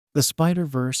The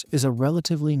Spider-Verse is a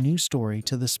relatively new story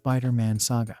to the Spider-Man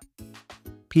saga.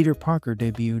 Peter Parker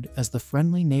debuted as the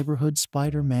friendly neighborhood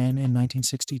Spider-Man in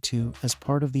 1962 as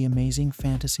part of the Amazing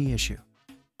Fantasy issue.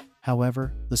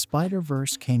 However, the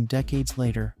Spider-Verse came decades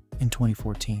later, in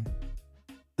 2014.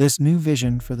 This new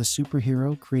vision for the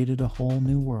superhero created a whole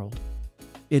new world.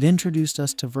 It introduced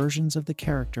us to versions of the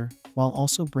character while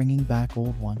also bringing back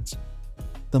old ones.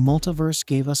 The multiverse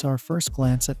gave us our first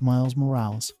glance at Miles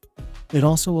Morales. It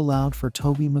also allowed for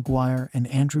Tobey Maguire and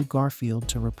Andrew Garfield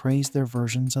to reprise their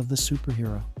versions of the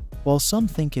superhero. While some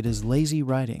think it is lazy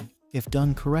writing, if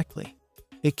done correctly,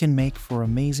 it can make for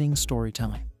amazing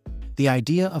storytelling. The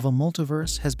idea of a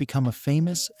multiverse has become a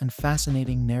famous and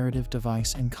fascinating narrative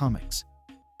device in comics.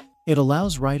 It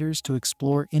allows writers to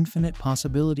explore infinite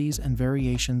possibilities and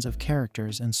variations of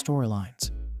characters and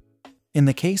storylines. In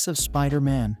the case of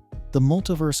Spider-Man, the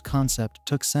multiverse concept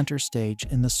took center stage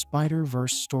in the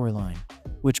Spider-Verse storyline,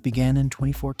 which began in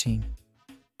 2014.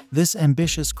 This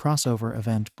ambitious crossover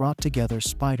event brought together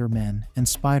Spider-Men and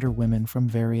Spider-Women from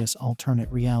various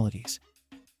alternate realities.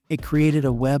 It created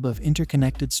a web of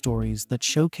interconnected stories that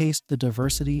showcased the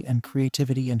diversity and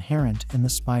creativity inherent in the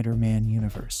Spider-Man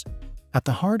universe. At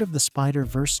the heart of the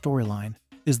Spider-Verse storyline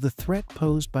is the threat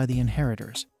posed by the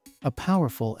Inheritors, a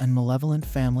powerful and malevolent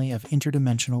family of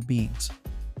interdimensional beings.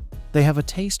 They have a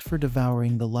taste for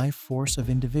devouring the life force of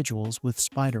individuals with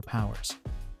spider powers.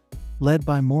 Led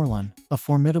by Morlun, a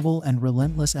formidable and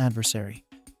relentless adversary,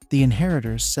 the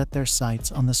Inheritors set their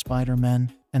sights on the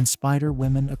Spider-Men and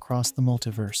Spider-Women across the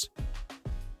multiverse.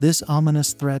 This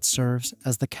ominous threat serves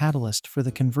as the catalyst for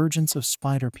the convergence of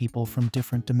Spider-People from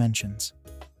different dimensions.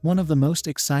 One of the most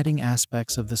exciting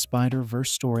aspects of the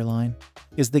Spider-Verse storyline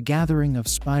is the gathering of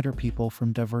Spider-People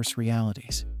from diverse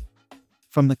realities.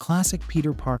 From the classic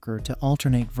Peter Parker to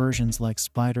alternate versions like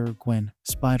Spider-Gwen,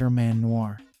 Spider-Man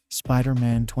Noir,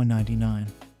 Spider-Man 2099,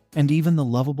 and even the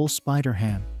lovable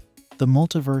Spider-Ham, the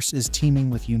multiverse is teeming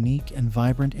with unique and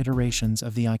vibrant iterations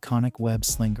of the iconic web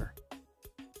slinger.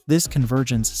 This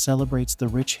convergence celebrates the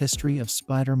rich history of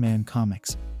Spider-Man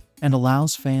comics and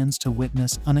allows fans to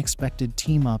witness unexpected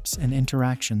team-ups and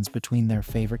interactions between their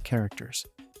favorite characters.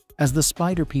 As the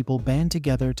Spider-People band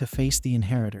together to face the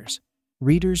Inheritors,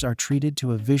 readers are treated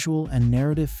to a visual and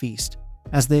narrative feast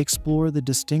as they explore the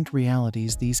distinct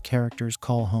realities these characters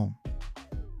call home.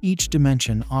 Each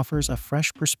dimension offers a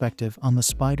fresh perspective on the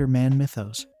Spider-Man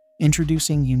mythos,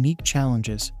 introducing unique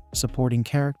challenges, supporting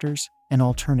characters, and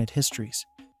alternate histories.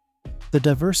 The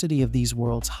diversity of these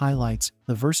worlds highlights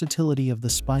the versatility of the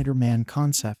Spider-Man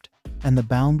concept and the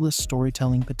boundless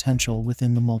storytelling potential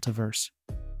within the multiverse.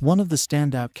 One of the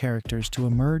standout characters to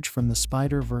emerge from the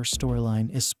Spider-Verse storyline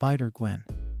is Spider-Gwen,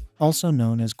 also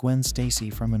known as Gwen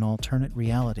Stacy from an alternate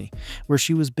reality where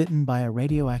she was bitten by a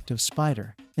radioactive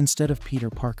spider instead of Peter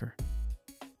Parker.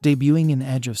 Debuting in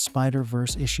Edge of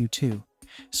Spider-Verse issue 2,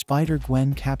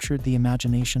 Spider-Gwen captured the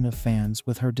imagination of fans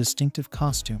with her distinctive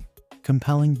costume,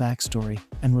 compelling backstory,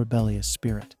 and rebellious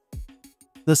spirit.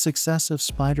 The success of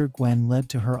Spider-Gwen led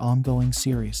to her ongoing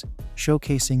series,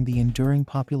 showcasing the enduring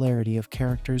popularity of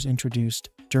characters introduced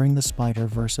during the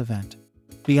Spider-Verse event.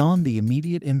 Beyond the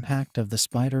immediate impact of the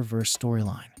Spider-Verse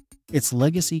storyline, its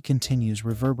legacy continues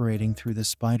reverberating through the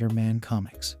Spider-Man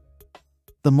comics.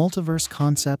 The multiverse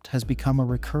concept has become a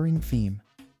recurring theme,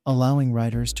 allowing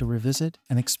writers to revisit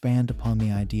and expand upon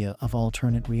the idea of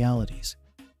alternate realities.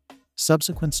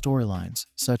 Subsequent storylines,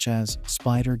 such as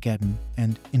Spider-Geddon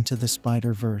and Into the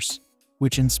Spider-Verse,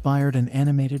 which inspired an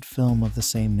animated film of the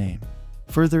same name,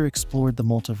 further explored the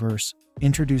multiverse,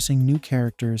 introducing new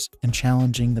characters and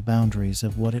challenging the boundaries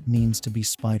of what it means to be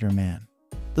Spider-Man.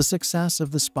 The success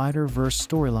of the Spider-Verse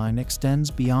storyline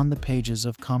extends beyond the pages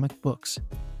of comic books,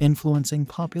 influencing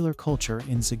popular culture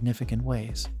in significant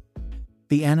ways.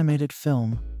 The animated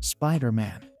film,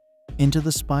 Spider-Man Into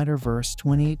the Spider-Verse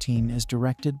 2018 is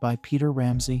directed by Peter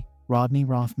Ramsey, Rodney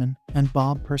Rothman, and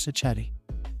Bob Persichetti.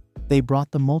 They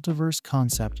brought the multiverse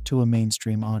concept to a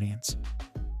mainstream audience.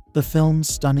 The film's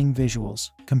stunning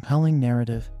visuals, compelling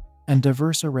narrative, and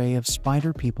diverse array of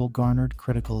Spider-People garnered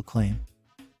critical acclaim.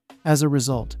 As a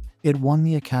result, it won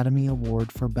the Academy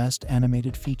Award for Best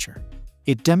Animated Feature.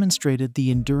 It demonstrated the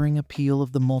enduring appeal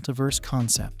of the multiverse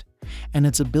concept and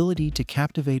its ability to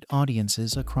captivate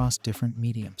audiences across different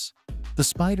mediums. The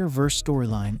Spider-Verse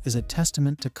storyline is a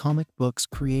testament to comic books'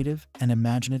 creative and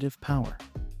imaginative power.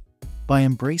 By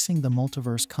embracing the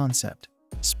multiverse concept,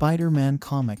 Spider-Man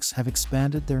comics have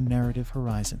expanded their narrative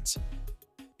horizons.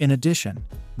 In addition,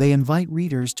 they invite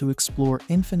readers to explore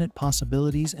infinite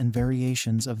possibilities and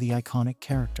variations of the iconic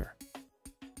character.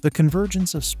 The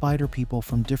convergence of Spider people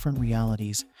from different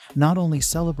realities not only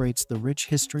celebrates the rich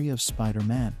history of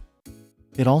Spider-Man,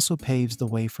 it also paves the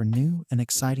way for new and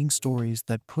exciting stories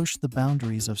that push the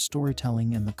boundaries of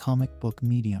storytelling in the comic book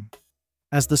medium.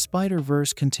 As the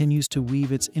Spider-Verse continues to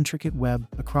weave its intricate web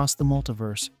across the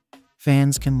multiverse,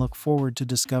 fans can look forward to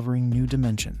discovering new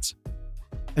dimensions.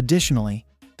 Additionally,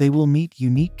 they will meet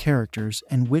unique characters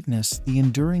and witness the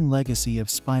enduring legacy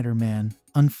of Spider-Man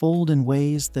unfold in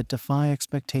ways that defy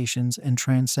expectations and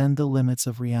transcend the limits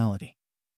of reality.